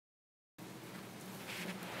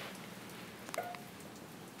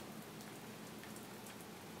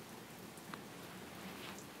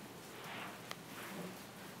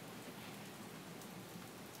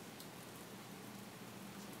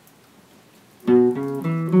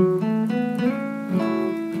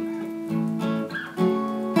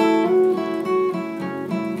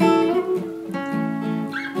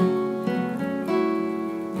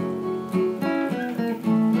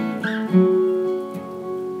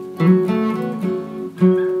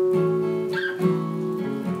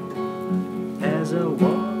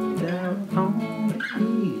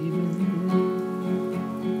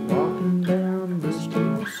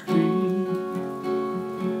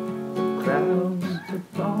lost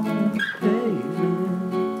upon the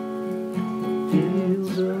pavement,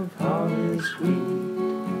 fields of harvest wheat.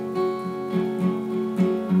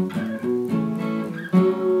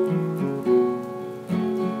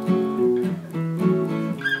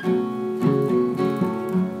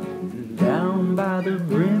 Down by the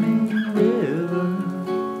brimming river,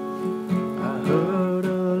 I heard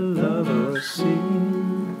a lover sing.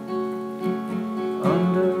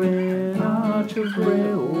 Under an arch of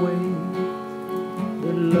railway,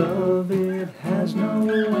 the love it has no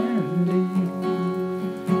ending.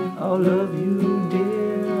 I'll love you,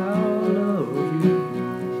 dear, I'll love you,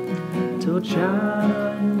 till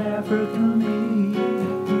China and Africa meet.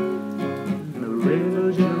 The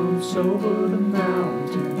river jumps over the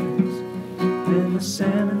mountains, and the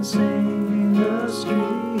salmon sing in the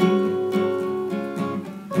street.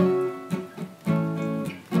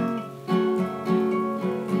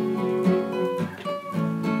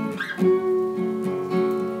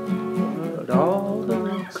 But all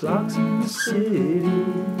the clocks in the city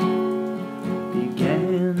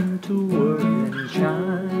began to whirr and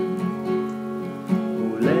chime.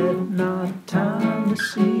 Oh, let not time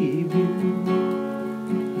deceive you,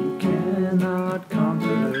 you cannot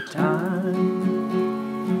conquer time.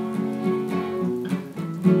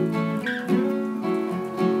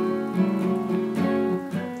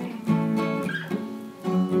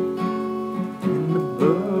 In the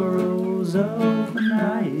burrows of the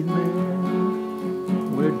nightmare,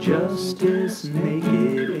 where justice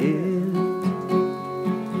naked is,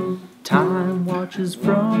 time watches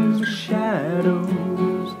from the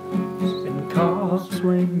shadows and coughs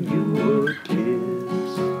when you would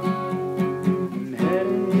kiss. And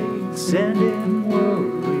headaches and in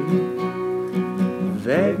worry,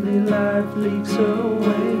 vaguely life leaks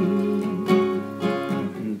away,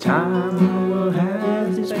 and time will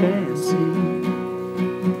have its fancy,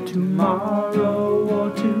 tomorrow or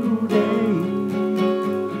today.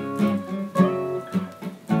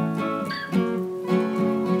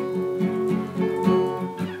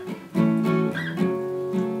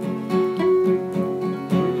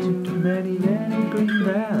 Into many green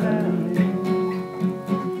valley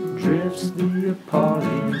drifts the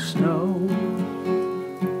appalling snow.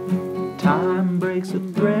 Time breaks a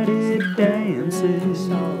threaded dances,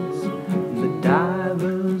 the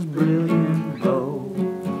diver's brilliant bow.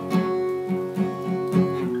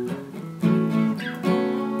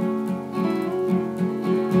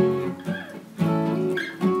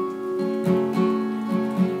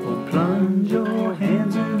 Oh, plunge your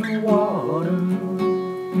hands in the water,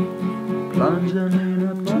 plunge them in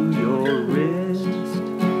up to your wrist,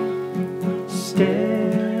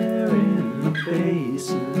 stare in the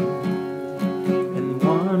basin and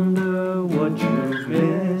wonder what you've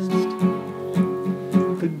missed.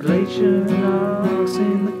 The glacier knocks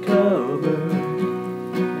in the cupboard,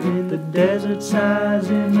 and the desert sighs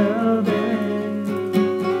in the bed.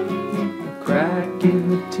 A crack in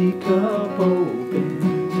the teacup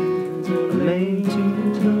opens, a lane to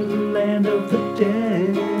the land of the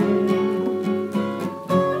dead.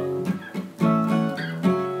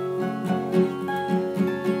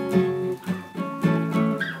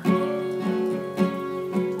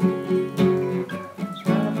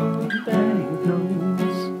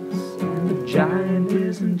 Giant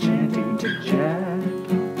is enchanting to Jack.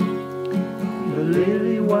 The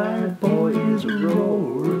lily white boy is a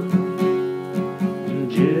roarer,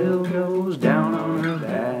 and Jill goes down on her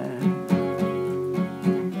back.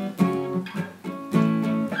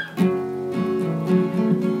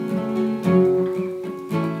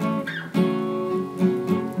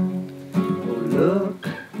 Oh,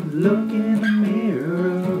 look in the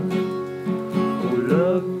mirror. Oh,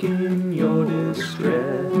 look in your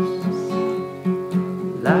distress.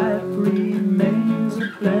 Life remains a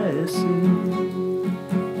blessing,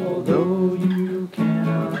 although you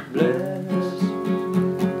cannot bless.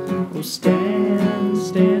 Oh,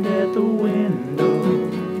 stand at the window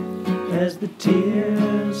as the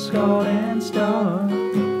tears scald and start.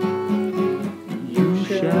 You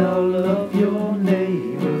shall love your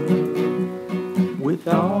neighbor with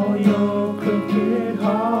all your crooked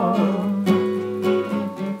heart.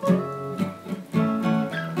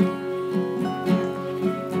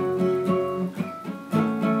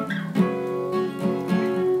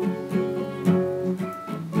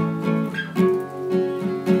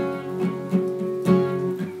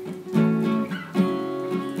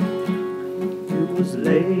 It was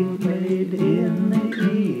late in the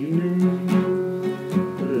evening,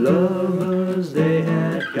 the lovers they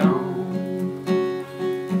had gone.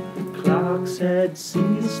 The clocks had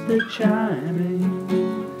ceased their chiming,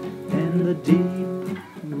 and the deep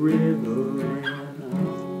river